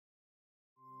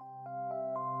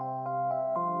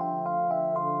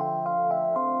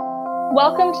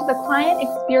Welcome to the Client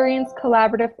Experience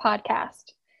Collaborative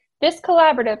podcast. This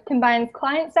collaborative combines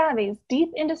Client Savvy's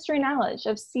deep industry knowledge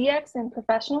of CX and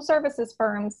professional services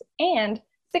firms and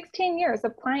 16 years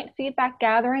of client feedback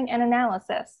gathering and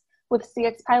analysis with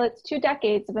CX Pilot's 2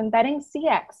 decades of embedding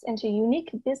CX into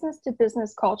unique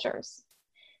business-to-business cultures.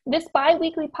 This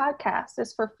bi-weekly podcast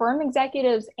is for firm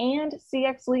executives and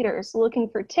CX leaders looking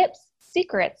for tips,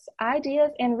 secrets,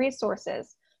 ideas, and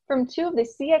resources from 2 of the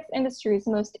CX industry's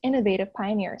most innovative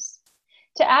pioneers.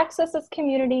 To access this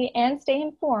community and stay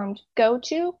informed, go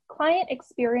to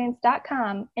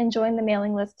clientexperience.com and join the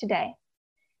mailing list today.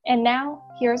 And now,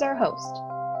 here's our host,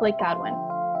 Blake Godwin.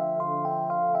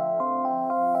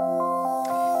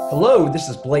 Hello, this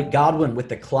is Blake Godwin with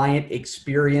the Client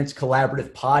Experience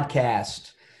Collaborative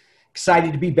podcast.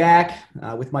 Excited to be back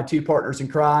with my 2 partners in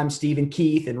crime, Stephen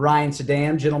Keith and Ryan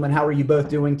Saddam. Gentlemen, how are you both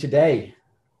doing today?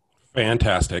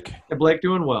 Fantastic. Hey, Blake,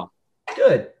 doing well.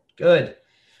 Good.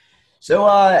 So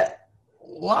a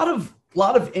lot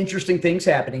of interesting things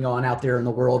happening out there in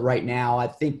the world right now. I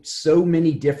think so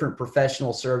many different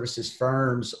professional services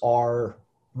firms are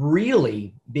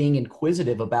really being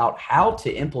inquisitive about how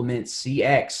to implement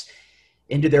CX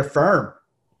into their firm.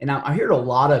 And I heard a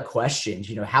lot of questions,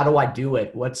 how do I do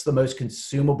it? What's the most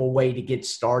consumable way to get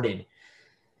started?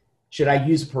 Should I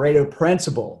use a Pareto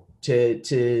principle to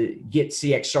get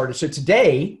CX started? So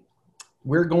today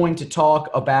we're going to talk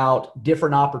about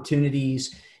different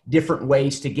opportunities, different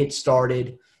ways to get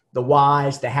started, the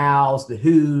whys, the hows, the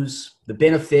whos, the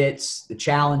benefits, the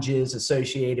challenges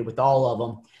associated with all of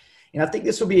them. And I think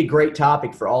this will be a great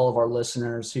topic for all of our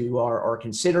listeners who are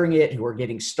considering it, who are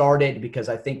getting started, because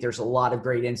I think there's a lot of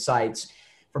great insights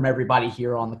from everybody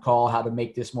here on the call, how to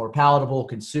make this more palatable,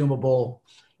 consumable,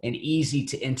 and easy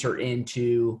to enter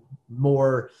into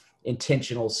more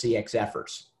intentional CX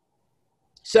efforts.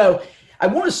 So I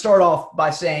want to start off by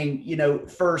saying,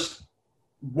 first,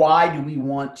 why do we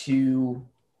want to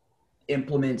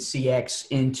implement CX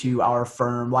into our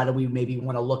firm? Why do we maybe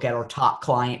want to look at our top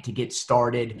client to get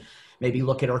started? Maybe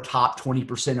look at our top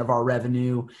 20% of our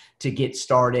revenue to get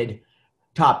started,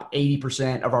 top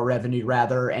 80% of our revenue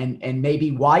rather, and maybe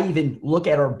why even look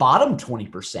at our bottom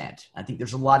 20%? I think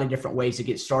there's a lot of different ways to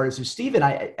get started. So Stephen,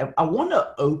 I want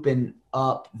to open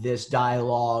up this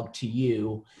dialogue to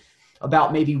you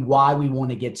about maybe why we want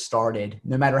to get started,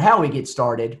 no matter how we get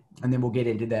started, and then we'll get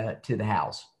into the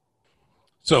hows.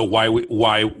 So why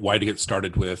to get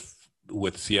started with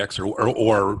CX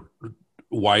or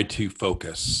why to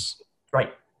focus?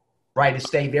 Right. Why to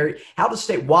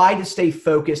stay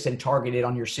focused and targeted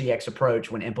on your CX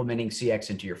approach when implementing CX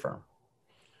into your firm?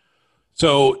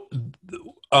 So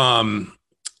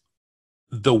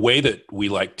the way that we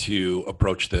like to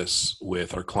approach this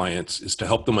with our clients is to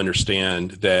help them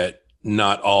understand that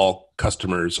not all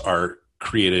customers are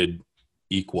created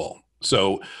equal.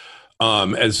 So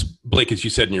as Blake, as you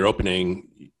said in your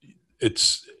opening,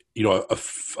 it's, a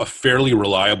fairly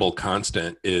reliable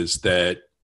constant is that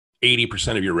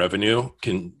 80% of your revenue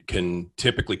can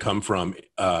typically come from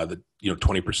the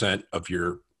 20% of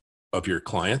your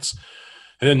clients.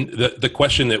 And then the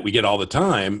question that we get all the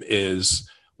time is,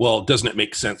 well, doesn't it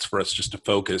make sense for us just to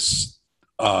focus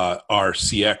our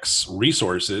CX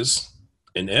resources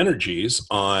and energies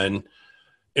on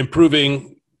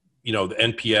improving, the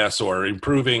NPS or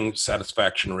improving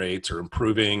satisfaction rates or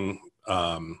improving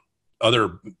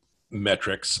other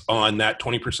metrics on that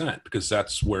 20%, because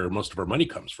that's where most of our money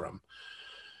comes from.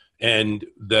 And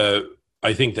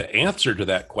I think the answer to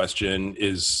that question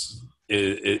is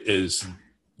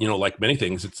like many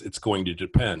things, it's going to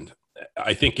depend.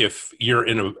 I think if you're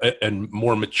in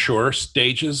more mature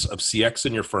stages of CX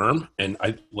in your firm, and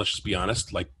let's just be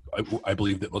honest, like I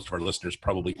believe that most of our listeners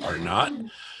probably are not,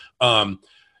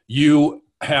 you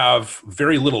have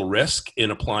very little risk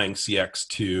in applying CX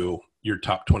to your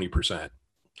top 20%.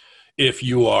 If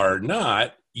you are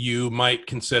not, you might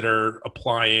consider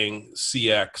applying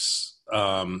CX,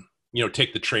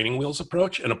 take the training wheels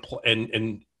approach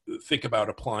and think about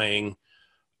applying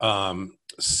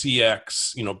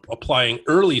CX, applying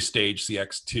early stage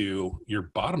CX to your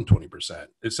bottom 20%.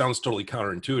 It sounds totally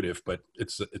counterintuitive, but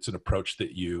it's an approach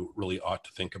that you really ought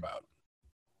to think about.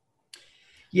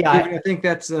 Yeah, I think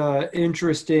that's an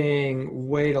interesting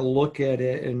way to look at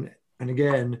it. And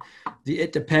again, the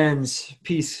it depends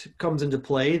piece comes into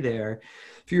play there.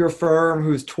 If you're a firm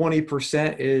whose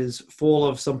 20% is full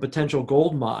of some potential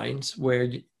gold mines where,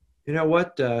 we've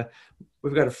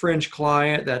got a fringe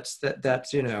client that's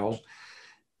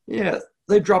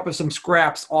they drop us some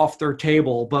scraps off their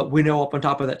table, but we know up on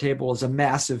top of that table is a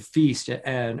massive feast.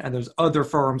 And there's other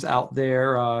firms out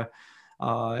there,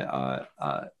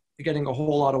 getting a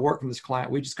whole lot of work from this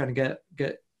client. We just kind of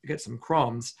get some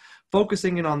crumbs.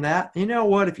 Focusing in on that. You know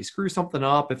what? If you screw something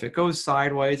up, if it goes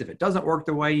sideways, if it doesn't work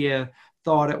the way you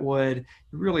thought it would,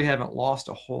 you really haven't lost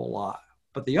a whole lot.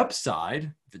 But the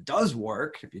upside, if it does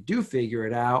work, if you do figure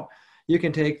it out, you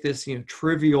can take this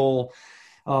trivial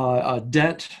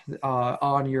dent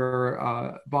on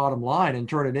your bottom line and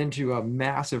turn it into a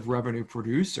massive revenue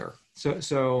producer.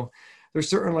 So there's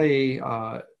certainly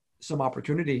some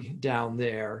opportunity down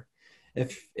there.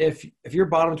 If your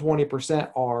bottom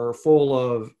 20% are full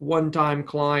of one-time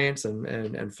clients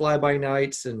and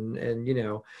fly-by-nights and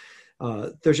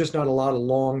there's just not a lot of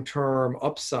long-term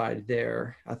upside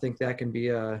there. I think that can be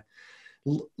a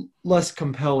less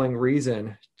compelling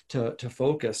reason to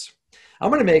focus. I'm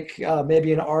going to make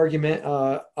maybe an argument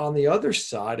on the other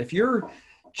side. If you're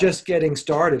just getting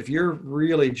started, if you're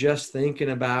really just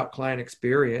thinking about client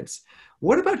experience,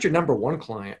 what about your number one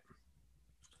client?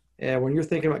 And when you're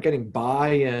thinking about getting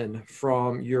buy-in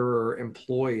from your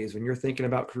employees, when you're thinking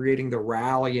about creating the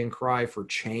rallying cry for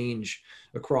change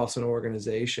across an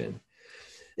organization,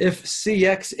 if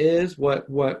CX is what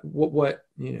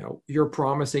you're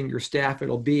promising your staff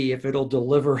it'll be, if it'll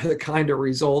deliver the kind of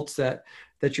results that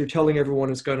you're telling everyone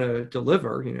it's going to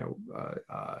deliver,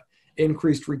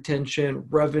 increased retention,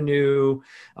 revenue,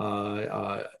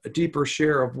 a deeper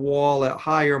share of wallet,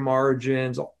 higher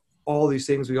margins, all these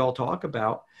things we all talk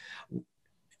about.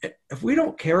 If we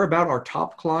don't care about our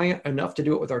top client enough to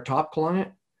do it with our top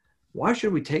client, why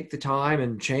should we take the time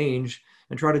and change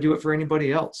and try to do it for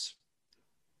anybody else?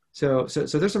 So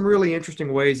there's some really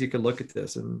interesting ways you could look at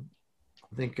this. And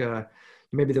I think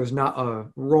maybe there's not a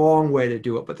wrong way to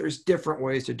do it, but there's different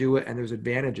ways to do it, and there's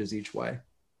advantages each way.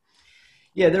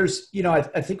 Yeah, there's,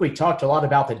 I think we talked a lot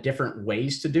about the different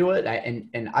ways to do it.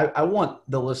 And I want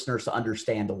the listeners to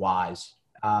understand the whys.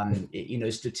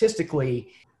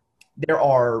 Statistically, there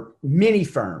are many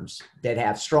firms that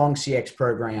have strong CX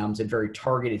programs and very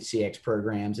targeted CX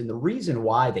programs. And the reason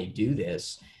why they do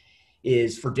this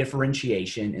is for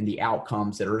differentiation and the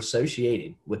outcomes that are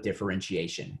associated with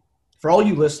differentiation. For all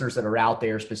you listeners that are out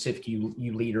there, specific you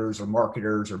leaders or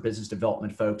marketers or business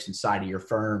development folks inside of your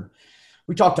firm,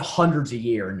 we talk to hundreds a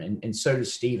year, and so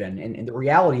does Stephen. And the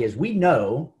reality is we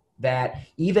know that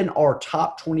even our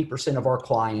top 20% of our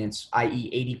clients,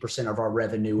 i.e. 80% of our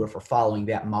revenue, if we're following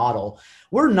that model,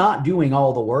 we're not doing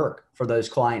all the work for those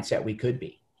clients that we could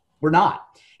be. We're not.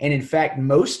 And in fact,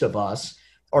 most of us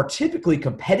are typically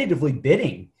competitively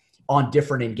bidding on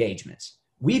different engagements.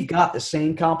 We've got the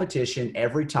same competition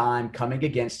every time coming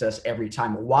against us every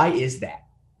time. Why is that?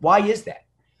 Why is that?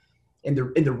 And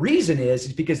the reason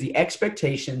is because the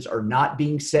expectations are not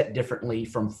being set differently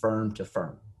from firm to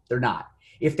firm. They're not.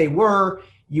 If they were,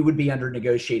 you would be under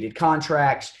negotiated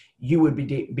contracts. You would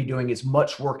be doing as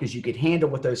much work as you could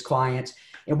handle with those clients.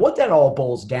 And what that all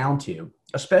boils down to,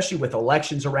 especially with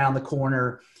elections around the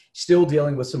corner, still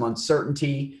dealing with some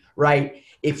uncertainty, right?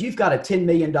 If you've got a $10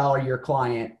 million a year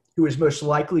client who is most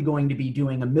likely going to be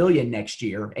doing $1 million next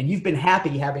year, and you've been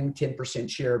happy having 10%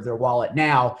 share of their wallet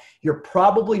now, you're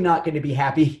probably not going to be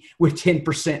happy with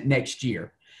 10% next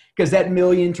year, because that $1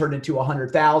 million turned into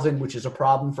 100,000, which is a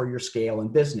problem for your scale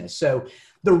and business. So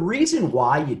the reason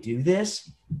why you do this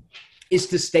is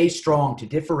to stay strong, to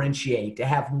differentiate, to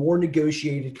have more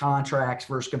negotiated contracts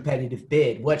versus competitive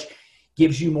bid, which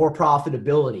gives you more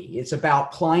profitability. It's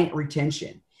about client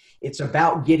retention. It's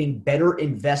about getting better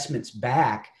investments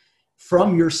back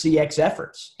from your CX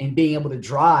efforts and being able to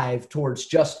drive towards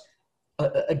just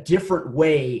a different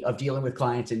way of dealing with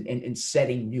clients and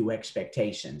setting new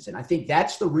expectations. And I think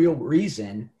that's the real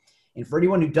reason. And for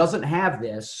anyone who doesn't have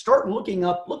this, start looking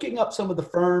up some of the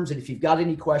firms. And if you've got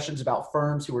any questions about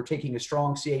firms who are taking a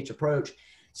strong CX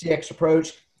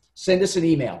approach, send us an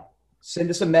email.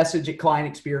 Send us a message at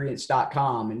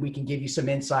clientexperience.com, and we can give you some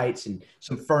insights and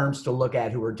some firms to look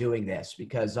at who are doing this,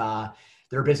 because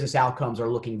their business outcomes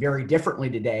are looking very differently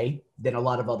today than a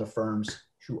lot of other firms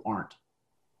who aren't.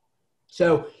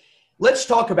 So let's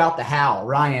talk about the how.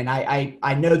 Ryan,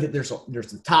 I know that there's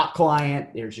the top client,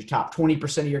 there's your top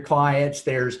 20% of your clients,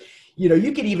 there's,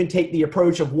 you could even take the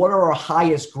approach of what are our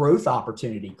highest growth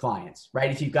opportunity clients,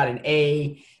 right? If you've got an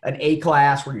A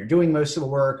class where you're doing most of the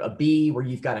work, a B where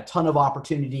you've got a ton of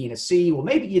opportunity, and a C, well,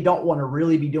 maybe you don't want to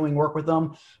really be doing work with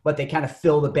them, but they kind of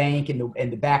fill the bank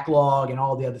and the backlog and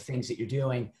all the other things that you're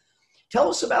doing. Tell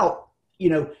us about,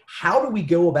 how do we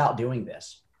go about doing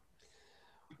this?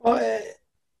 Well,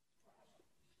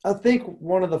 I think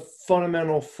one of the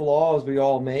fundamental flaws we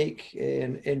all make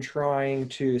in trying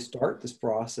to start this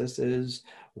process is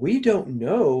we don't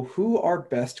know who our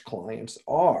best clients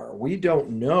are. We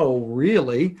don't know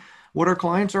really what our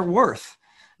clients are worth.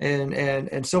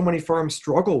 And so many firms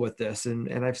struggle with this.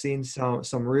 And I've seen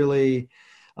some really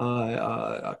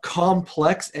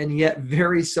complex and yet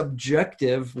very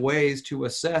subjective ways to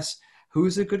assess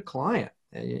who's a good client.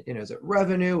 Is it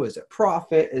revenue? Is it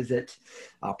profit? Is it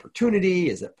opportunity?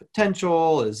 Is it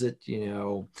potential? Is it,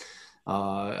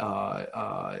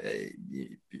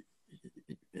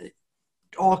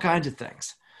 all kinds of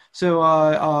things. So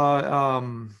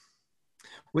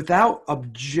without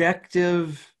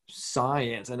objective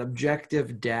science and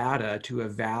objective data to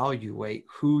evaluate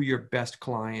who your best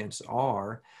clients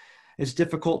are, it's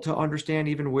difficult to understand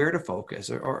even where to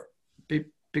focus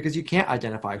because you can't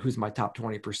identify who's my top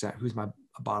 20%, who's my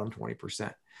bottom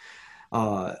 20%.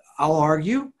 I'll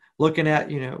argue looking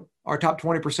at, our top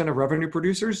 20% of revenue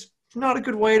producers, not a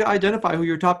good way to identify who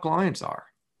your top clients are.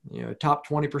 Top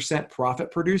 20% profit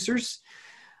producers.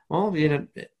 Well,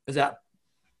 is that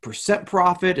percent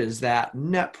profit? Is that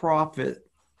net profit?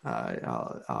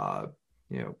 A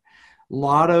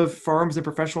lot of firms and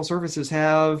professional services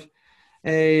have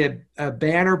a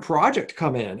banner project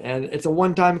come in, and it's a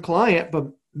one-time client, but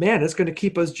man, it's going to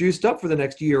keep us juiced up for the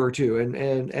next year or two. And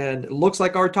it looks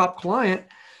like our top client,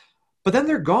 but then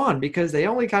they're gone because they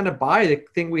only kind of buy the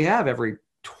thing we have every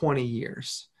 20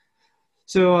 years.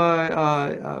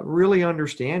 So really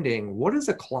understanding what is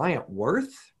a client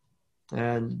worth,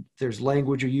 and there's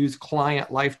language you use,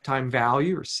 client lifetime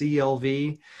value or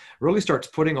CLV, really starts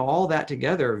putting all that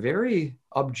together very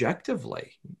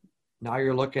objectively. Now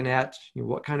you're looking at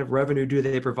what kind of revenue do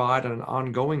they provide on an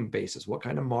ongoing basis? What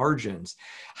kind of margins?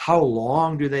 How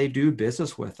long do they do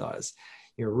business with us?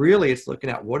 Really it's looking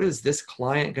at what is this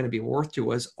client going to be worth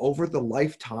to us over the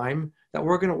lifetime that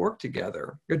we're going to work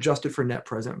together, adjusted for net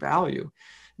present value.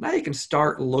 Now you can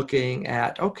start looking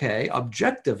at, okay,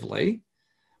 objectively,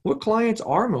 what clients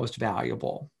are most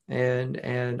valuable,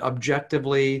 and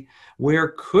objectively,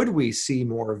 where could we see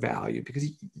more value? Because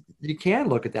you can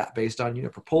look at that based on,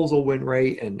 proposal win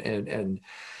rate and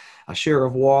a share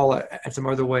of wallet and some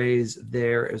other ways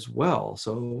there as well.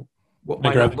 So what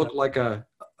might not look like a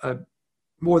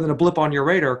more than a blip on your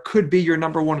radar could be your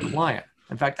number one client.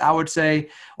 In fact, I would say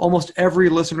almost every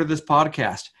listener to this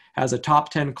podcast has a top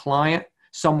 10 client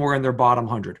somewhere in their bottom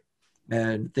 100,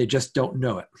 and they just don't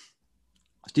know it.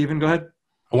 Stephen, go ahead.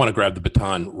 I want to grab the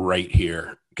baton right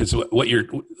here because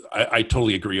I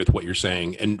totally agree with what you're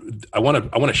saying. And I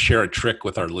want to share a trick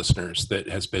with our listeners that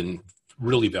has been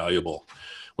really valuable.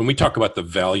 When we talk about the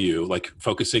value, like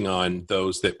focusing on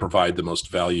those that provide the most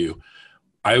value,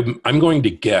 I'm going to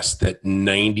guess that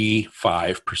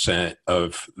 95%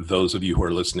 of those of you who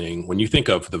are listening, when you think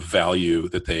of the value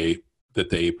that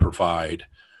they provide,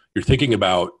 you're thinking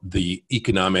about the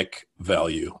economic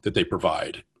value that they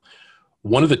provide.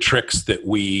 One of the tricks that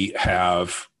we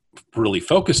have really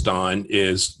focused on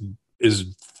is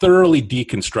thoroughly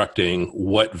deconstructing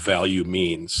what value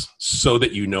means so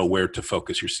that you know where to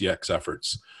focus your CX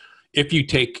efforts. If you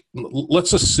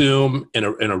let's assume in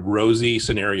a rosy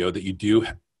scenario that you do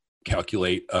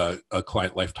calculate a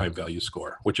client lifetime value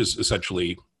score, which is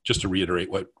essentially, just to reiterate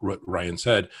what Ryan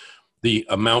said, the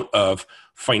amount of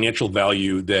financial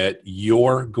value that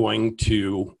you're going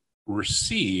to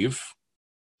receive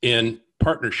in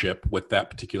partnership with that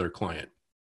particular client.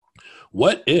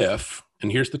 What if,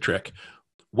 and here's the trick,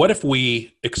 what if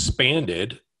we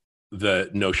expanded the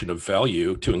notion of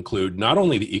value to include not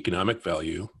only the economic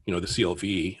value, the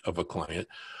CLV of a client,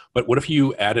 but what if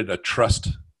you added a trust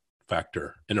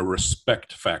factor and a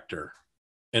respect factor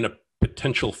and a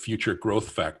potential future growth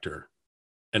factor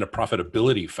and a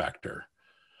profitability factor?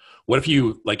 What if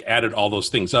you added all those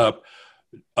things up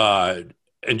and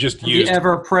just use the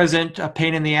ever-present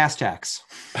pain in the ass tax?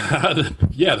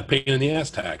 Yeah, the pain in the ass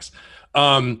tax.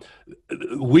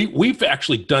 We've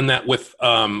actually done that with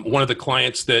one of the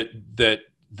clients that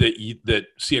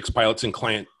CX Pilots and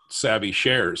Client Savvy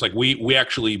shares. We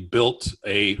actually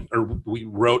we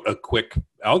wrote a quick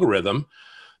algorithm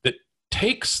that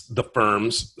takes the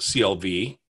firm's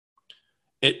CLV.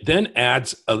 It then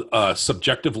adds a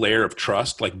subjective layer of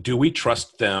trust. Do we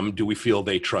trust them? Do we feel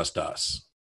they trust us?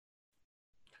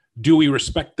 Do we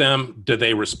respect them? Do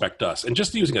they respect us? And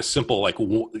just using a simple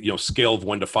scale of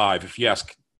 1 to 5, if you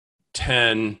ask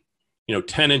 10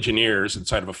 engineers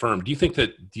inside of a firm, do you think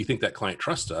that client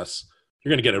trusts us? You're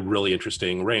going to get a really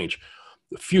interesting range.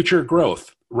 Future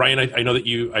growth, Ryan. I know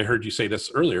that I heard you say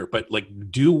this earlier, but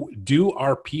do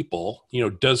our people,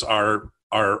 does our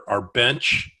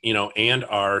bench, and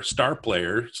our star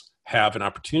players have an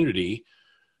opportunity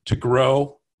to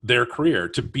grow their career,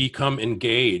 to become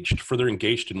further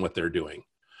engaged in what they're doing?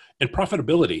 And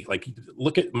profitability,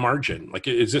 look at margin.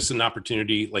 Is this an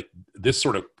opportunity? This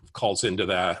sort of calls into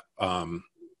that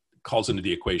calls into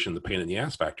the equation the pain in the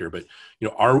ass factor. But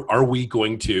are we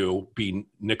going to be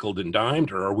nickeled and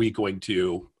dimed, or are we going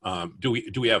to do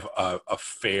we have a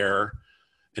fair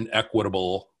and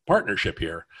equitable partnership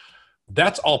here?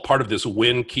 That's all part of this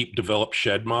win, keep, develop,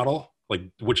 shed model,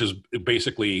 which is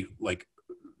basically like,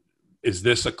 is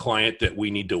this a client that we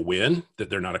need to win, that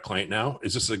they're not a client now?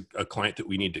 Is this a client that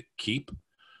we need to keep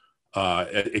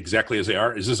exactly as they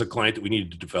are? Is this a client that we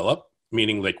need to develop?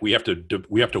 Meaning, like, we have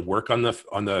to work on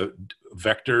the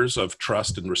vectors of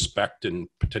trust and respect and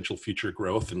potential future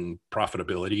growth and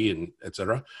profitability and et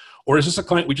cetera? Or is this a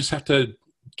client we just have to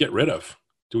get rid of?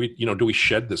 Do we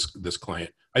shed this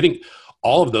client? I think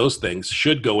all of those things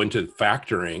should go into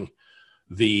factoring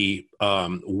the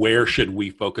where should we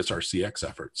focus our CX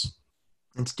efforts.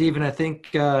 And Stephen, I think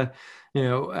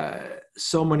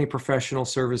so many professional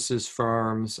services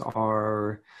firms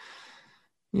are,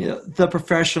 the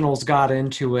professionals got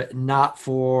into it not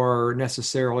for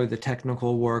necessarily the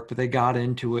technical work, but they got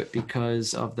into it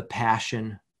because of the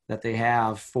passion that they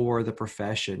have for the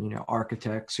profession.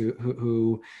 Architects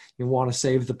who want to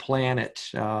save the planet,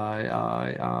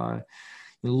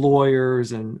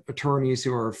 lawyers and attorneys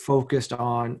who are focused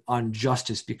on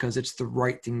justice because it's the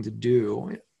right thing to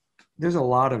do. There's a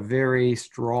lot of very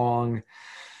strong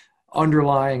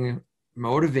underlying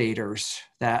motivators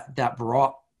that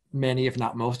brought many, if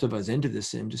not most of us, into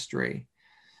this industry.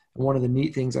 One of the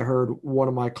neat things I heard one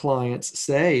of my clients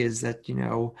say is that,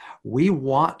 we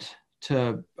want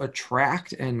to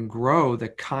attract and grow the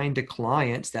kind of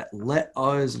clients that let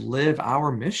us live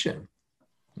our mission.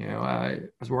 I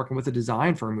was working with a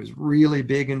design firm who's really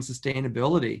big in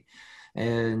sustainability,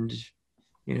 and,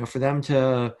 for them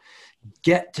to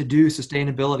get to do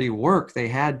sustainability work, they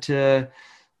had to,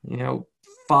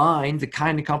 find the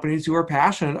kind of companies who are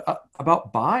passionate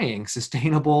about buying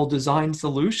sustainable design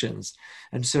solutions.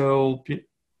 And so,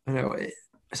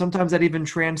 sometimes that even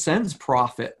transcends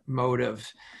profit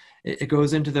motive. It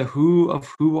goes into the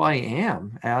who I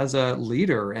am as a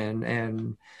leader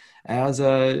and as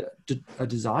a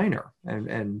designer.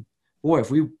 And boy,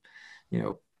 if we,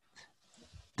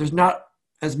 there's not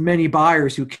as many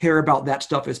buyers who care about that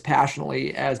stuff as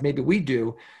passionately as maybe we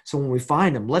do. So when we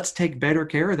find them, let's take better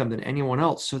care of them than anyone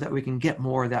else so that we can get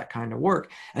more of that kind of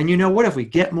work. And you know what? If we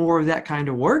get more of that kind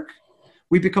of work,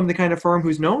 we become the kind of firm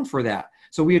who's known for that.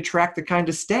 So we attract the kind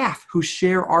of staff who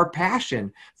share our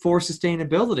passion for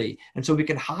sustainability. And so we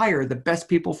can hire the best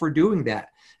people for doing that.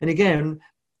 And again,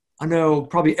 I know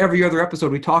probably every other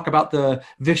episode we talk about the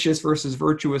vicious versus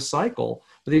virtuous cycle,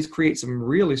 but these create some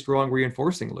really strong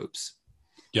reinforcing loops.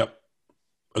 Yep.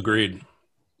 Agreed.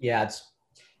 Yeah,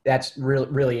 that's really,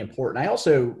 really important. I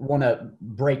also want to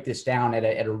break this down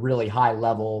at a really high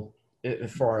level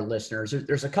for our listeners.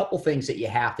 There's a couple things that you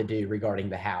have to do regarding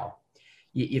the how.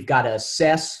 You've got to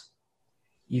assess,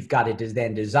 you've got to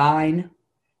then design,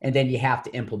 and then you have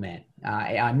to implement.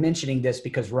 I'm mentioning this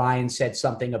because Ryan said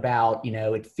something about,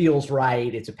 it feels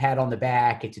right. It's a pat on the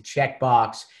back. It's a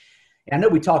checkbox. And I know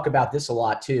we talk about this a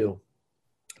lot too.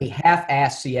 A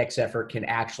half-assed CX effort can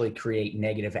actually create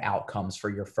negative outcomes for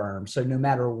your firm. So no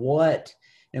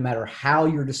matter how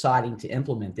you're deciding to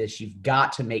implement this, you've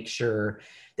got to make sure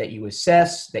that you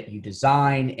assess, that you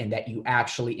design, and that you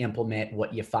actually implement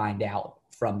what you find out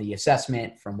from the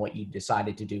assessment, from what you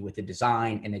decided to do with the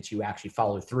design, and that you actually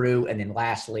follow through. And then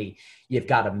lastly, you've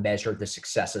got to measure the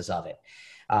successes of it.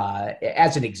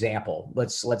 As an example,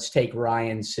 let's take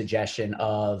Ryan's suggestion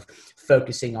of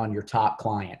focusing on your top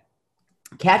client.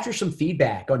 Capture some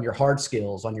feedback on your hard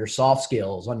skills, on your soft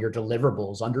skills, on your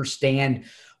deliverables. Understand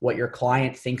what your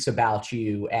client thinks about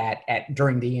you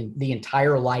during the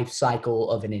entire life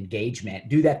cycle of an engagement.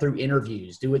 Do that through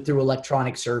interviews. Do it through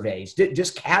electronic surveys.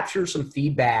 Just capture some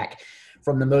feedback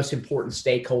from the most important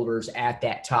stakeholders at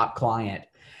that top client.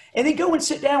 And then go and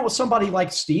sit down with somebody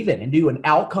like Stephen and do an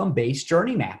outcome-based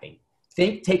journey mapping.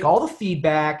 Take all the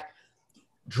feedback,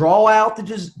 draw out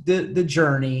the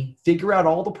journey, figure out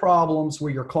all the problems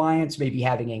where your clients may be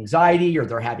having anxiety or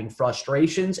they're having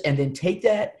frustrations, and then take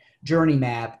that journey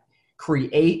map,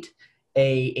 create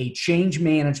a change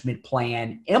management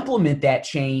plan, implement that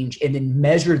change, and then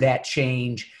measure that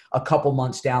change a couple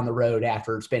months down the road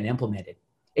after it's been implemented.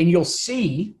 And you'll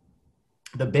see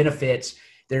the benefits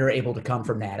that are able to come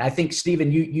from that. I think,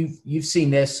 Stephen, you've seen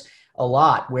this a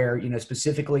lot where,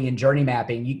 specifically in journey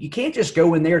mapping, you can't just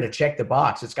go in there to check the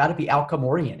box. It's got to be outcome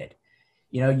oriented.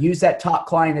 Use that top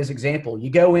client as example. You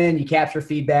go in, you capture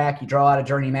feedback, you draw out a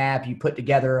journey map, you put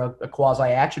together a quasi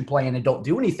action plan and don't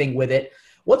do anything with it.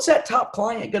 What's that top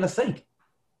client going to think?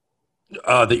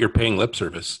 That you're paying lip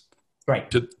service, right?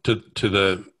 To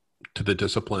the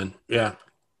discipline. Yeah.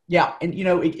 Yeah. And,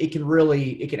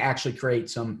 it can actually create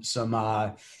some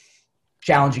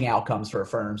challenging outcomes for a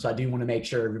firm. So I do want to make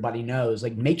sure everybody knows,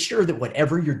 like, make sure that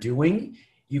whatever you're doing,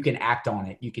 you can act on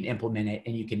it, you can implement it,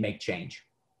 and you can make change.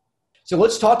 So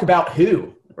let's talk about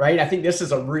who, right? I think this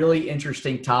is a really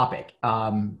interesting topic.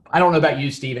 I don't know about you,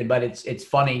 Stephen, but it's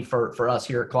funny for us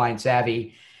here at Client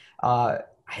Savvy. I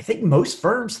think most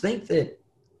firms think that,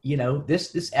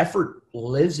 this effort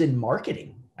lives in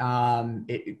marketing.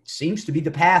 It seems to be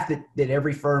the path that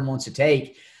every firm wants to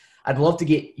take. I'd love to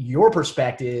get your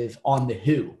perspective on the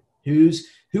who.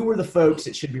 Who are the folks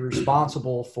that should be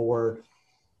responsible for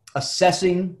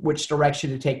assessing which direction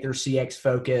to take their CX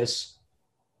focus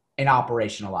and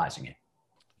operationalizing it?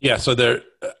 Yeah, so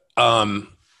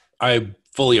I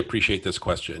fully appreciate this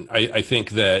question. I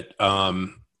think that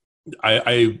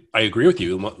I agree with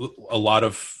you. A lot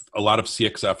of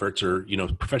CX efforts, or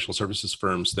professional services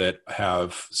firms that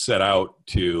have set out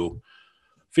to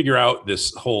figure out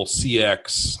this whole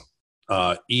CX,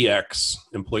 EX,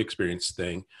 employee experience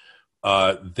thing.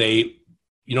 They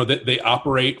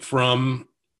operate from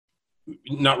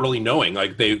not really knowing.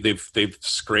 Like they've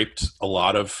scraped a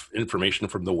lot of information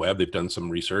from the web. They've done some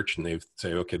research and they've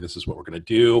say, okay, this is what we're going to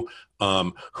do.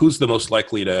 Who's the most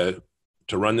likely to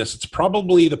run this? It's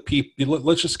probably the people.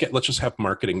 Let's just have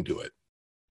marketing do it.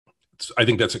 I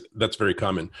think that's very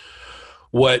common.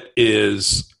 What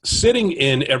is sitting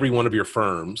in every one of your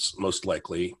firms most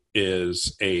likely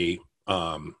is a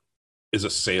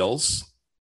sales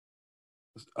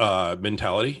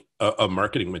mentality, a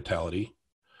marketing mentality,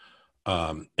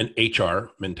 an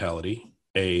HR mentality,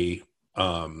 a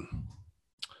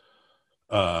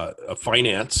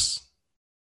finance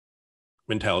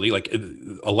mentality. Like,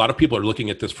 a lot of people are looking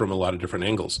at this from a lot of different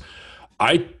angles.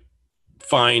 I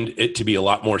find it to be a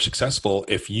lot more successful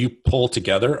if you pull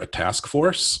together a task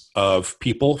force of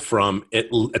people from at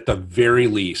the very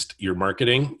least your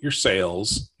marketing, your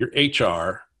sales, your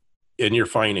HR, and your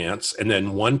finance, and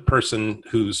then one person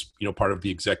who's part of the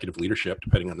executive leadership,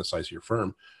 depending on the size of your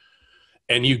firm,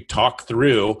 and you talk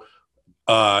through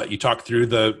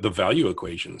the value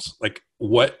equations. Like,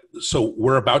 so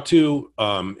we're about to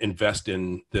invest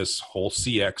in this whole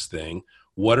CX thing.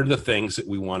 What are the things that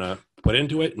we want to put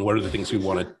into it, and what are the things we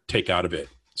want to take out of it?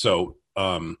 So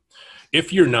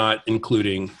if you're not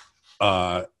including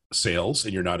sales,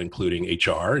 and you're not including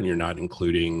HR, and you're not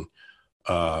including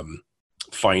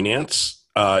finance,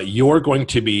 you're going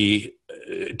to be,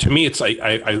 to me, it's like,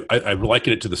 I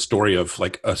liken it to the story of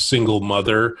like a single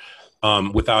mother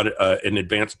without an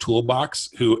advanced toolbox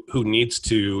who needs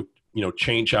to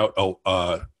change out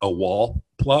a wall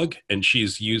plug, and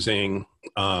she's using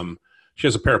she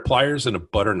has a pair of pliers and a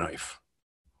butter knife.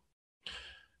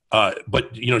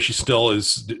 But she still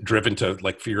is driven to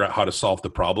like figure out how to solve the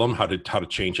problem, how to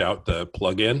change out the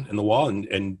plug-in in the wall,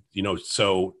 and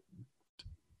so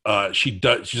she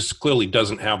just clearly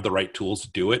doesn't have the right tools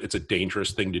to do it. It's a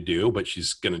dangerous thing to do, but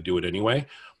she's going to do it anyway.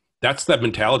 That's that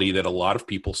mentality that a lot of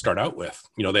people start out with.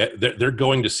 They're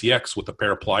going to CX with a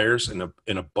pair of pliers and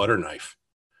a butter knife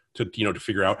to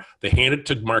figure out. They hand it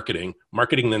to marketing.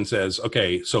 Marketing then says,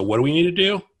 okay, so what do we need to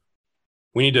do?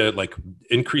 We need to like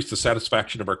increase the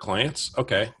satisfaction of our clients.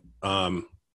 Okay. And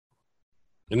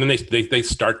then they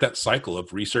start that cycle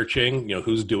of researching,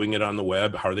 who's doing it on the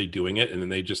web, how are they doing it? And then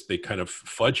they kind of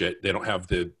fudge it. They don't have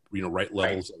the, right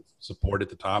levels of support at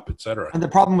the top, et cetera. And the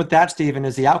problem with that, Stephen,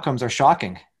 is the outcomes are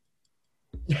shocking.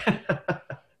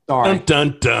 Sorry. Dun,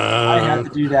 dun, dun. I had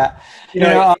to do that.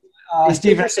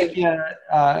 Stephen, I think you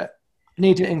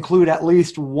need to include at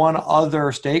least one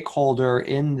other stakeholder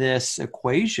in this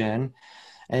equation,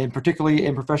 and particularly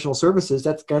in professional services,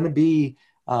 that's going to be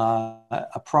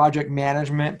a project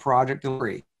management, project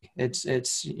delivery.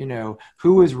 It's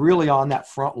who is really on that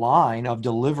front line of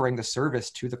delivering the service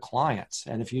to the clients.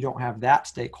 And if you don't have that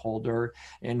stakeholder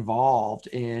involved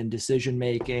in decision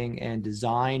making and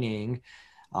designing,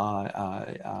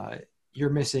 you're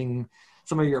missing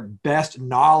some of your best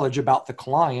knowledge about the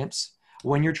clients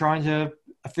when you're trying to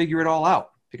figure it all out.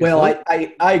 Well,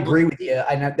 I agree with you.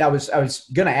 I was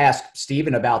going to ask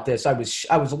Stephen about this. I was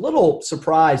a little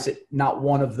surprised that not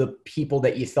one of the people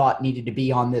that you thought needed to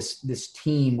be on this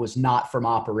team was not from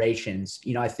operations.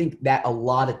 I think that a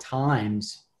lot of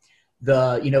times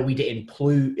we need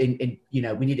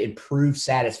to improve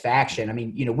satisfaction. I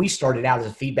mean, we started out as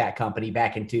a feedback company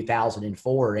back in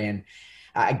 2004, and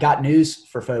I got news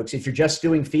for folks. If you're just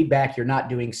doing feedback, you're not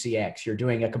doing CX. You're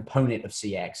doing a component of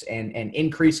CX, and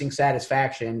increasing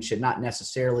satisfaction should not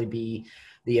necessarily be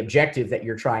the objective that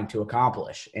you're trying to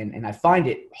accomplish. And I find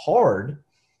it hard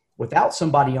without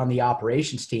somebody on the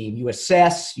operations team. You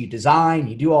assess, you design,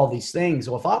 you do all these things.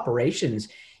 Well, if operations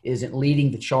isn't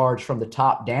leading the charge from the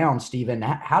top down, Stephen,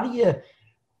 how do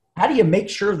you make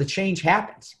sure the change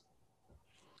happens?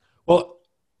 Well,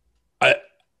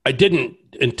 I didn't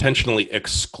intentionally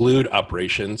exclude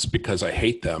operations because I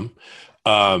hate them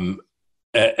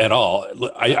at all.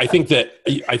 I think that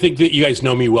you guys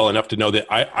know me well enough to know that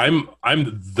I'm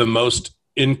the most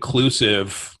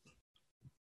inclusive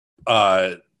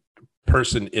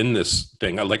person in this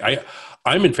thing.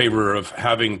 I'm in favor of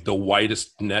having the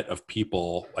widest net of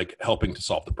people like helping to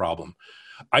solve the problem.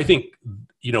 I think,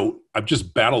 I'm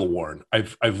just battle worn.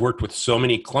 I've worked with so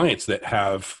many clients that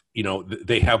have,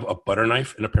 they have a butter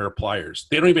knife and a pair of pliers.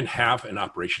 They don't even have an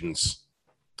operations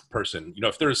person.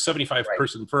 If they're a 75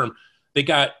 person firm, they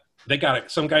got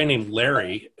some guy named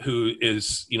Larry who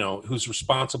is, who's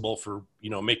responsible for,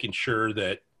 making sure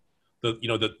that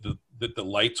the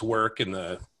lights work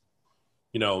and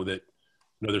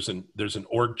there's an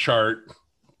org chart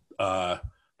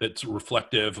that's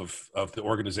reflective of the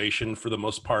organization for the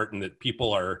most part, and that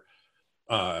people are,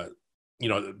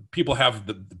 people have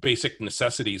the basic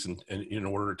necessities in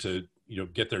order to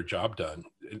get their job done.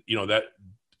 That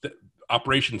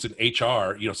operations and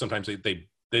HR, sometimes they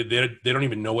don't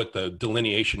even know what the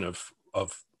delineation of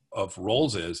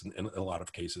roles is in a lot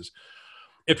of cases.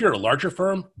 If you're a larger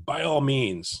firm, by all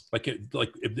means, like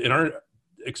in our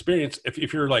experience,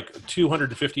 if you're like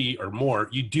 250 or more,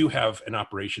 you do have an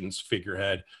operations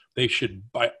figurehead. They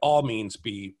should by all means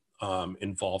be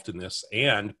involved in this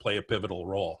and play a pivotal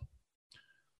role.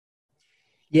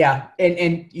 Yeah.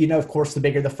 And of course, the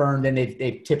bigger the firm, then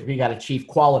they've typically got a chief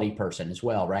quality person as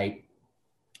well, right?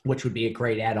 Which would be a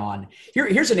great add-on.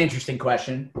 Here's an interesting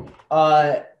question.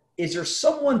 Is there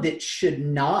someone that should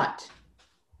not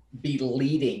be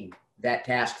leading that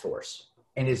task force?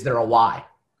 And is there a why?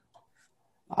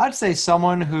 I'd say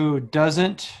someone who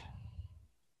doesn't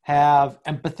have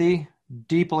empathy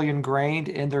deeply ingrained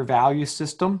in their value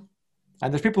system.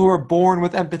 And there's people who are born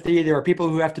with empathy. There are people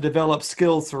who have to develop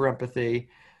skills through empathy.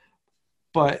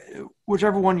 But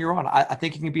whichever one you're on, I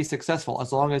think you can be successful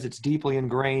as long as it's deeply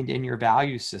ingrained in your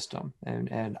value system.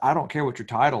 And I don't care what your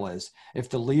title is. If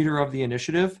the leader of the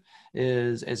initiative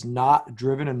is not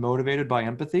driven and motivated by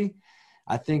empathy,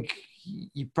 I think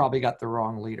you probably got the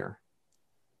wrong leader.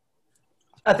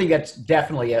 I think that's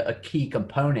definitely a key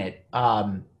component.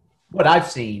 What I've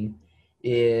seen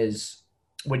is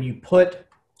when you put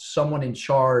someone in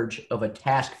charge of a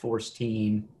task force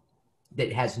team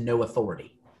that has no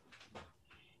authority,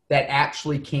 that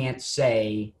actually can't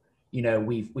say,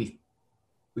 we've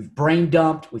brain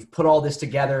dumped, we've put all this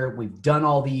together, we've done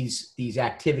all these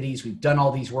activities, we've done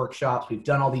all these workshops, we've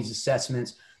done all these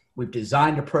assessments, we've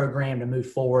designed a program to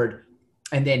move forward,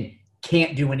 and then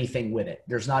can't do anything with it.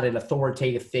 There's not an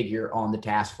authoritative figure on the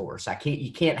task force.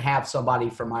 You can't have somebody,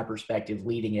 from my perspective,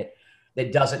 leading it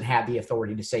that doesn't have the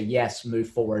authority to say, yes, move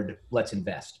forward, let's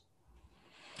invest.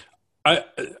 I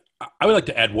would like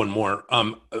to add one more.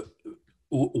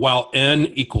 While N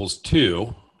equals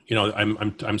 2,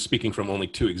 I'm speaking from only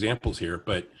 2 examples here,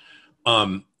 but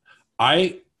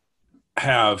I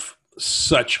have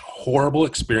such horrible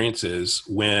experiences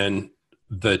when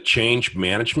the change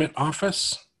management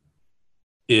office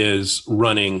is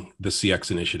running the CX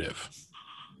initiative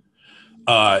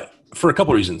for a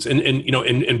couple of reasons. And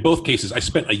in both cases, I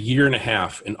spent a year and a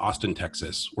half in Austin,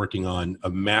 Texas, working on a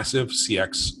massive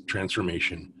CX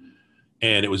transformation.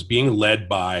 And it was being led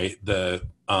by the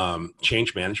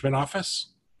change management office.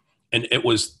 And it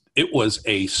was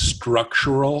a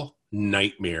structural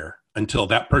nightmare until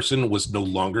that person was no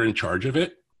longer in charge of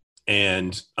it.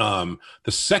 And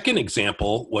the second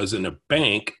example was in a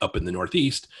bank up in the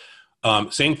Northeast.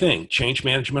 Same thing, change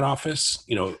management office,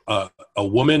 a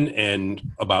woman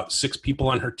and about 6 people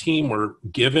on her team were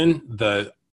given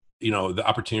the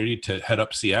opportunity to head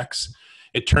up CX.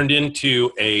 It turned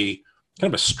into a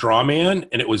kind of a straw man,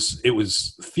 and it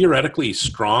was theoretically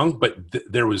strong, but they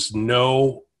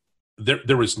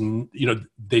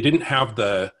didn't have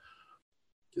the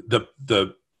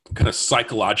kind of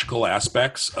psychological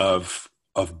aspects of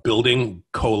building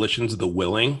coalitions of the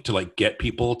willing to like get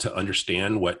people to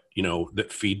understand what,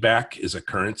 that feedback is a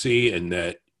currency, and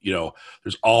that,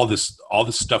 there's all this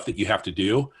stuff that you have to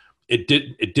do. It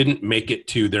didn't make it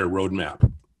to their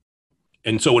roadmap.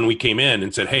 And so when we came in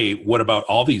and said, hey, what about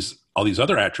all these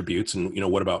other attributes? And,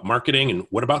 what about marketing? And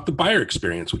what about the buyer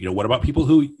experience? What about people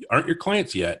who aren't your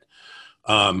clients yet?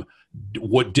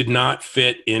 What did not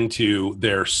fit into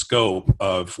their scope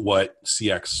of what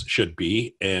CX should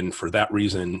be. And for that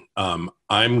reason,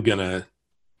 I'm gonna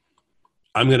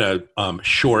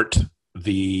short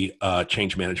the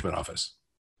change management office.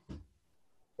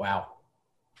 Wow.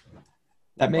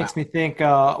 That makes me think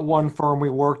one firm we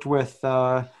worked with,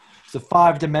 it's a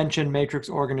 5-dimension matrix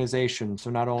organization. So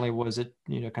not only was it,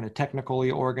 kind of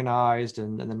technically organized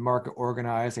and then market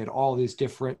organized, they had all these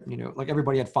different, like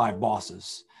everybody had 5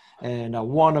 bosses. And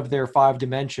one of their 5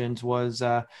 dimensions was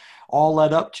all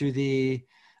led up to the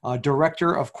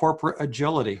director of corporate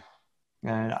agility.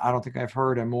 And I don't think I've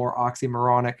heard a more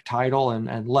oxymoronic title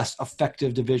and less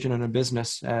effective division in a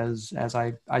business as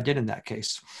I did in that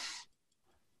case.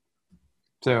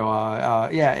 So,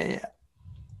 yeah,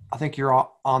 I think you're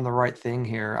on the right thing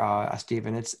here,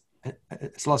 Stephen.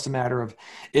 It's less a matter of,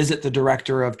 is it the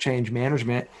director of change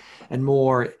management, and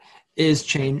more, is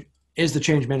the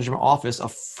change management office a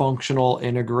functional,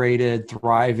 integrated,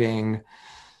 thriving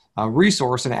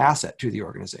resource and asset to the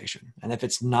organization? And if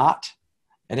it's not,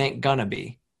 it ain't gonna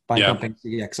be by dumping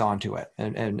CX onto it.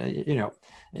 And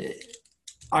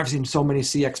I've seen so many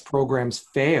CX programs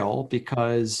fail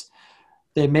because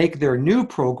they make their new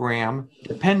program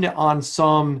dependent on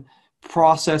some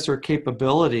process or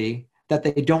capability that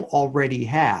they don't already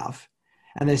have.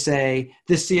 And they say,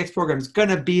 this CX program is going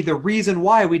to be the reason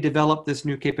why we develop this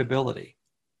new capability.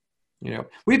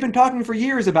 We've been talking for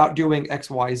years about doing X,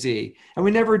 Y, Z, and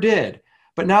we never did.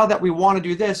 But now that we want to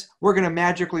do this, we're going to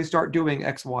magically start doing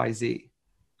X, Y, Z.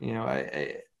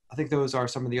 I think those are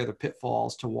some of the other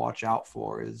pitfalls to watch out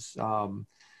for is,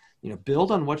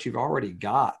 build on what you've already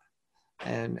got.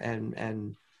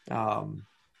 And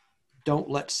don't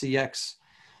let CX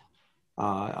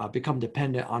become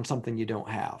dependent on something you don't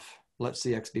have. Let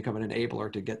CX become an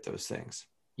enabler to get those things.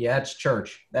 Yeah, that's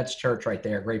church. That's church right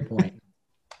there. Great point.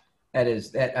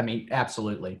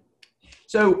 Absolutely.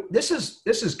 So this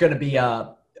is going to be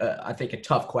I think a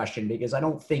tough question, because I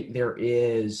don't think there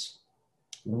is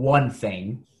one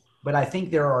thing, but I think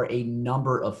there are a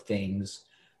number of things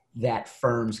that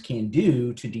firms can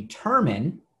do to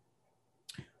determine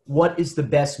what is the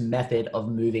best method of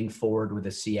moving forward with a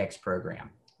CX program,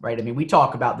 right? I mean, we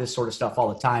talk about this sort of stuff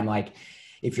all the time. Like,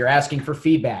 if you're asking for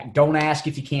feedback, don't ask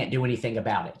if you can't do anything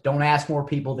about it. Don't ask more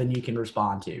people than you can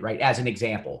respond to, right? As an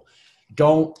example,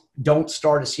 don't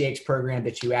start a CX program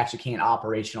that you actually can't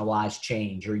operationalize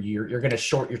change, or you're going to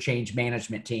short your change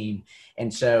management team.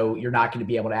 And so you're not going to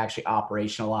be able to actually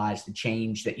operationalize the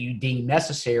change that you deem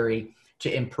necessary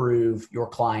to improve your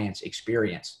client's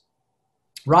experience.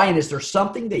 Ryan, is there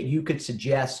something that you could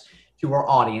suggest to our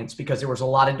audience? Because there was a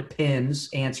lot of depends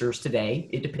answers today.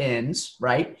 It depends,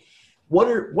 right?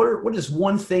 What is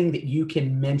one thing that you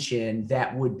can mention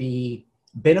that would be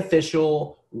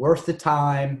beneficial, worth the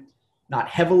time, not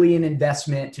heavily in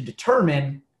investment, to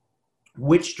determine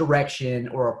which direction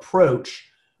or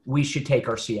approach we should take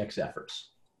our CX efforts?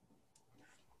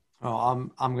 Oh,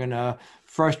 I'm going to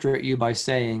frustrate you by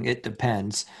saying it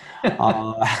depends.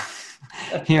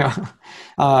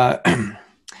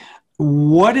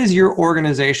 What does your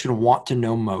organization want to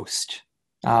know most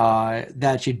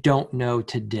that you don't know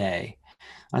today?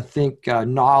 I think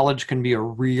knowledge can be a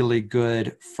really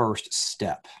good first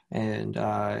step. And,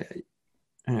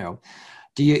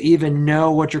 do you even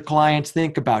know what your clients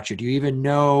think about you? Do you even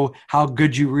know how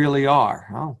good you really are?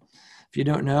 Well, if you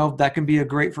don't know, that can be a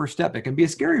great first step. It can be a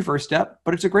scary first step,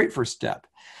 but it's a great first step.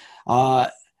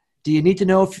 Do you need to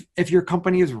know if your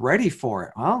company is ready for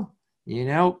it? Well, you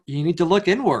need to look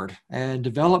inward and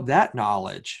develop that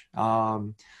knowledge.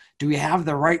 Do we have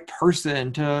the right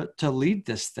person to lead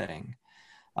this thing?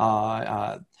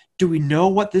 Do we know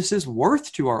what this is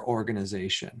worth to our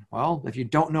organization? Well, if you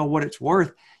don't know what it's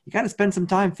worth, you got to spend some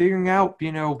time figuring out,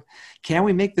 can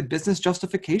we make the business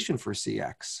justification for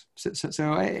CX?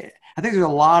 So I think there's a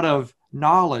lot of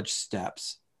knowledge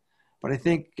steps, but I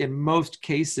think in most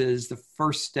cases, the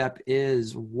first step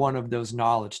is one of those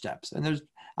knowledge steps. And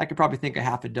I could probably think of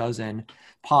half a dozen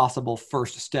possible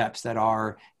first steps that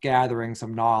are gathering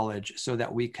some knowledge so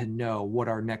that we can know what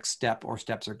our next step or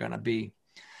steps are going to be.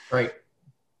 Great.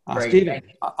 Stephen,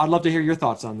 I'd love to hear your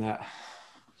thoughts on that.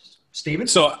 Stephen?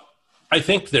 So I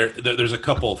think there's a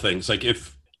couple of things. Like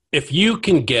if you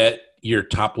can get your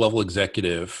top level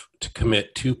executive to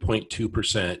commit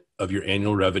 2.2% of your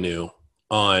annual revenue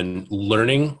on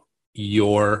learning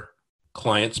your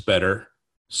clients better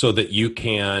so that you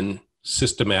can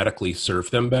systematically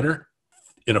serve them better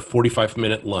in a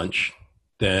 45-minute lunch,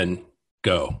 then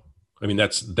go. I mean,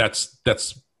 that's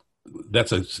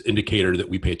an indicator that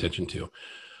we pay attention to.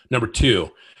 Number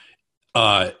two,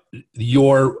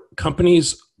 your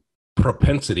company's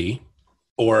propensity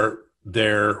or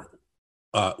their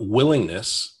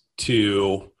willingness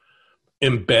to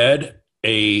embed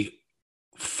a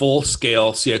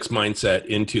full-scale CX mindset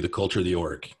into the culture of the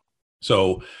org.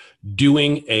 So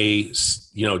doing the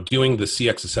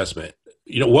CX assessment,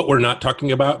 what we're not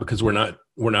talking about, because we're not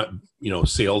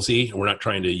salesy. We're not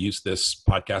trying to use this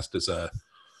podcast as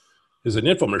an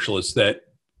infomercial, is that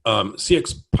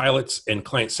CX Pilots and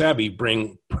Client Savvy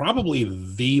bring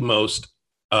probably the most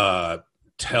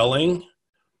telling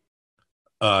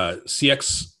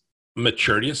CX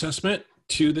maturity assessment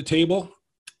to the table.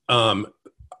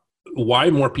 Why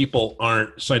more people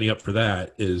aren't signing up for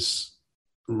that is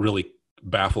really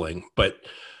baffling. But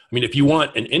I mean, if you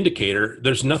want an indicator,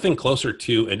 there's nothing closer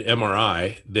to an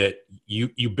MRI that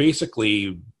you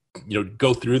basically,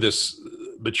 go through this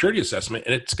maturity assessment,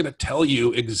 and it's going to tell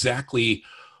you exactly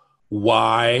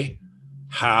why,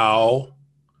 how,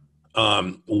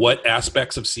 what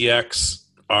aspects of CX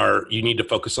you need to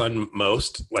focus on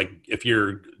most. Like if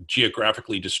you're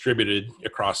geographically distributed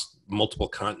across multiple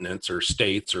continents or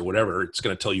states or whatever, it's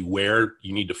going to tell you where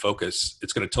you need to focus.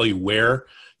 It's going to tell you where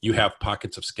you have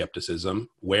pockets of skepticism,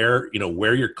 where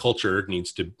your culture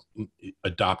needs to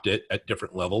adopt it at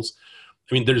different levels.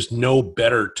 I mean, there's no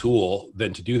better tool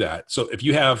than to do that. So if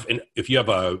you have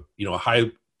a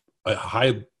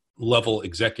high level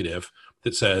executive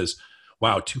that says,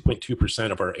 wow,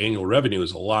 2.2% of our annual revenue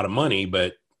is a lot of money,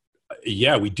 but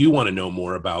yeah, we do want to know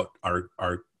more about our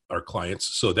clients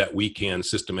so that we can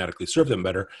systematically serve them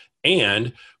better.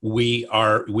 And we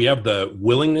have the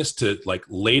willingness to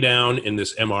lay down in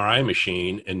this MRI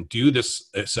machine and do this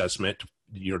assessment,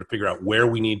 to figure out where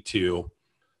we need to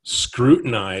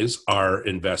scrutinize our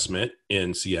investment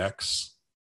in CX.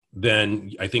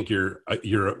 Then I think you're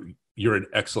an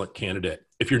excellent candidate.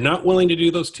 If you're not willing to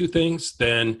do those two things,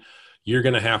 then you're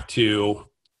going to have to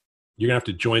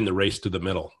join the race to the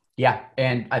middle. Yeah.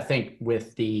 And I think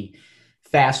with the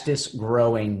fastest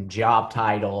growing job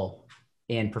title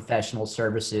in professional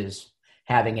services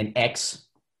having an X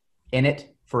in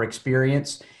it for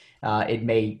experience, it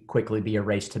may quickly be a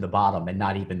race to the bottom and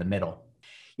not even the middle.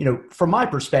 From my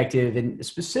perspective, and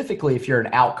specifically if you're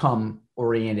an outcome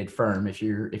oriented firm, if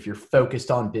you're focused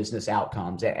on business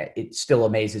outcomes, it still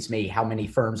amazes me how many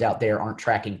firms out there aren't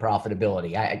tracking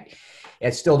profitability. I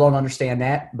still don't understand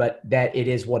that, but that it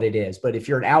is what it is. But if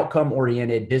you're an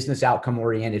outcome-oriented, business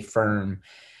outcome-oriented firm,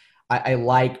 I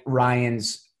like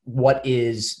Ryan's, what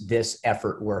is this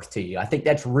effort worth to you? I think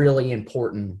that's really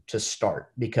important to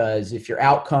start, because if you're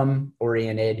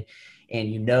outcome-oriented and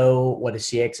you know what a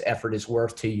CX effort is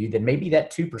worth to you, then maybe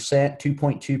that 2%,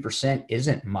 2.2%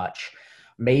 isn't much.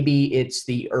 Maybe it's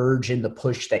the urge and the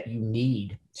push that you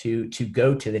need to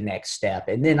go to the next step.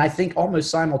 And then I think almost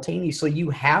simultaneously, you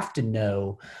have to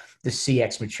know the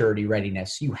CX maturity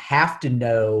readiness. You have to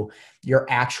know your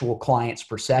actual client's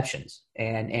perceptions.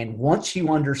 And once you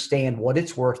understand what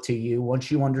it's worth to you,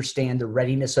 once you understand the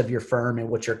readiness of your firm and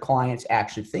what your clients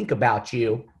actually think about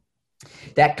you,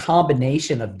 that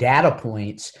combination of data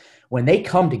points, when they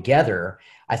come together,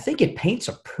 I think it paints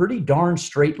a pretty darn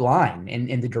straight line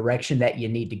in the direction that you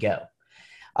need to go.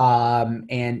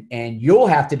 And you'll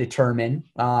have to determine,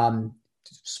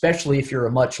 especially if you're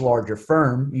a much larger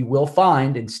firm, you will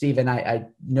find, and Stephen, I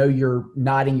know you're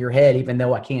nodding your head even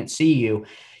though I can't see you,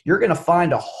 you're going to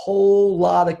find a whole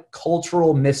lot of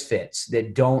cultural misfits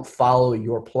that don't follow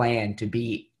your plan to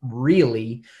be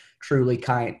really truly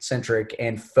client-centric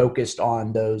and focused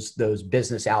on those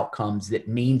business outcomes that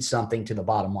mean something to the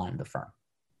bottom line of the firm.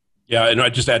 Yeah, and I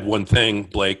just add one thing,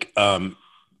 Blake.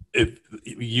 If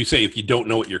you don't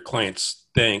know what your clients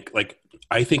think,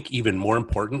 I think even more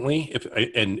importantly, if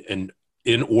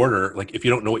you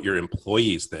don't know what your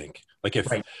employees think,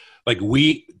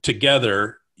 we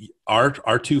together,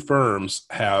 our two firms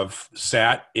have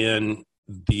sat in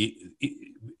the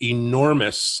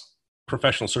enormous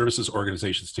professional services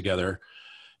organizations together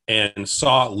and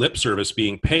saw lip service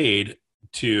being paid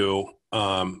to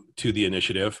the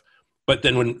initiative. But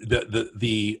then when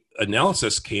the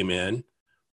analysis came in,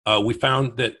 we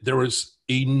found that there was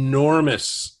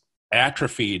enormous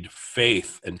atrophied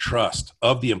faith and trust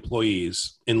of the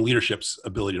employees in leadership's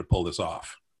ability to pull this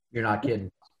off. You're not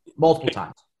kidding. Multiple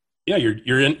times. Yeah,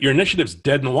 your initiative's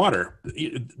dead in the water.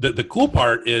 The cool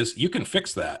part is you can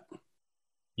fix that.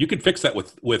 You can fix that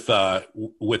with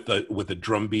a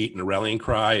drum beat and a rallying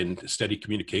cry and steady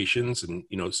communications and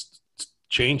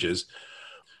changes.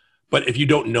 But if you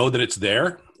don't know that it's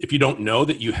there, if you don't know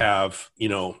that you have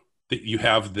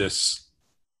this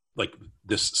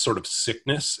sort of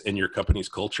sickness in your company's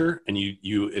culture, and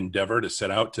you endeavor to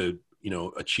set out to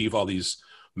achieve all these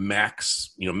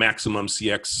maximum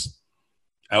CX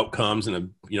outcomes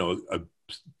and a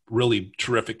really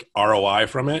terrific ROI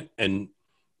from it, and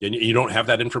you don't have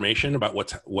that information about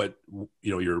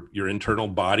your internal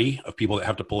body of people that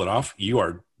have to pull it off, you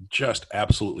are just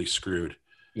absolutely screwed.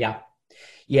 Yeah.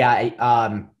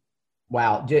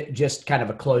 Wow. Just kind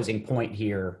of a closing point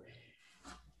here.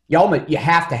 You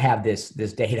have to have this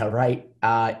data, right?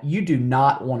 You do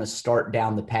not want to start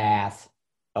down the path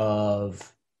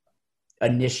of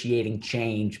initiating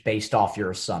change based off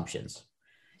your assumptions.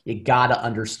 You got to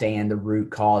understand the root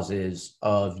causes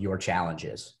of your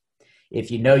challenges.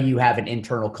 If you know you have an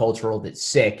internal cultural that's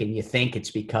sick and you think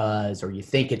it's because, and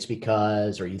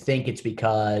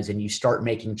you start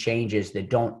making changes that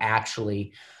don't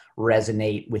actually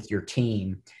resonate with your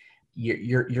team,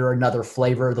 you're another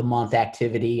flavor of the month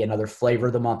activity, another flavor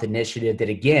of the month initiative that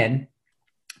again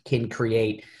can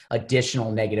create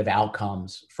additional negative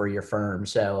outcomes for your firm.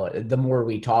 So the more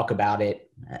we talk about it,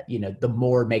 the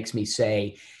more it makes me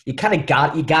say you got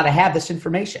to have this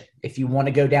information if you want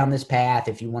to go down this path,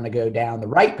 if you want to go down the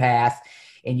right path,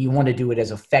 and you want to do it as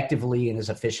effectively and as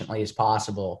efficiently as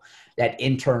possible. That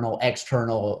internal,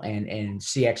 external, and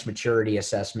CX maturity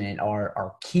assessment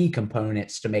are key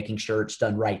components to making sure it's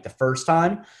done right the first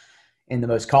time in the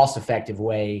most cost-effective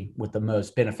way with the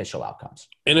most beneficial outcomes.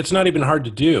 And it's not even hard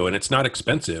to do, and it's not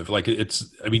expensive. Like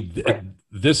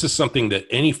this is something that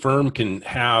any firm can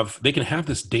have. They can have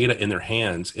this data in their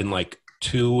hands in like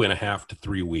 2.5 to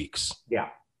 3 weeks. Yeah.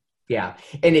 Yeah.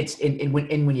 And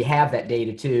when you have that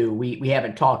data too, we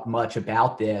haven't talked much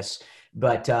about this,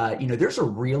 but there's a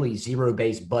really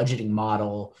zero-based budgeting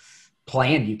model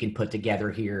plan you can put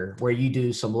together here where you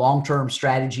do some long-term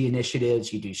strategy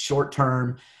initiatives, you do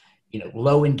short-term,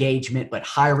 low engagement, but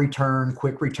high return,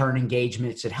 quick return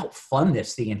engagements that help fund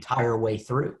this the entire way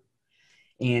through.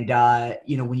 And,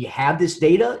 when you have this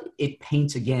data, it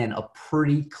paints, again, a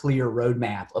pretty clear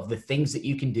roadmap of the things that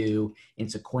you can do in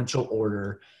sequential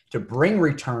order to bring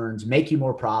returns, make you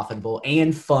more profitable,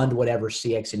 and fund whatever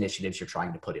CX initiatives you're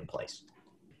trying to put in place.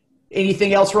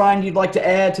 Anything else, Ryan, you'd like to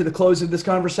add to the close of this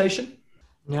conversation?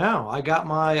 No, I got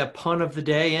my pun of the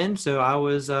day in, so I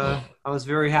was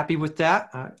very happy with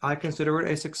that. I consider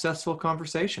it a successful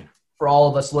conversation. For all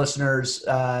of us listeners,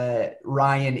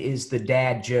 Ryan is the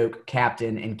dad joke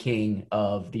captain and king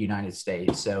of the United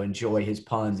States. So enjoy his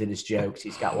puns and his jokes.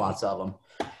 He's got lots of them.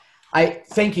 I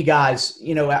thank you guys.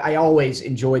 I always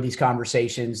enjoy these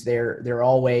conversations. They're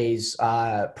always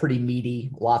pretty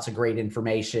meaty, lots of great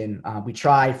information. We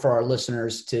try for our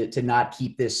listeners to not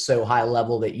keep this so high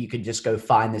level that you can just go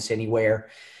find this anywhere.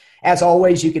 As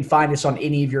always, you can find us on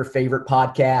any of your favorite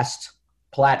podcast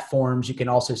platforms. You can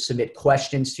also submit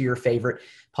questions to your favorite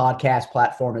podcast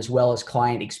platform, as well as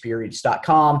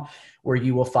clientexperience.com, where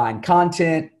you will find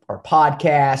content or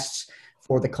podcasts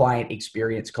for the Client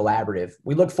Experience Collaborative.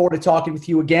 We look forward to talking with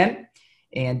you again.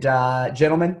 And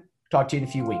gentlemen, talk to you in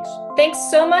a few weeks. Thanks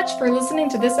so much for listening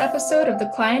to this episode of the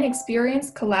Client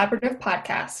Experience Collaborative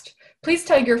Podcast. Please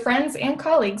tell your friends and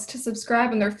colleagues to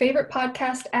subscribe on their favorite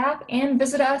podcast app and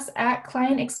visit us at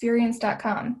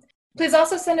clientexperience.com. Please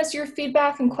also send us your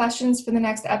feedback and questions for the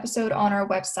next episode on our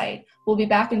website. We'll be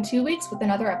back in 2 weeks with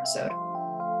another episode.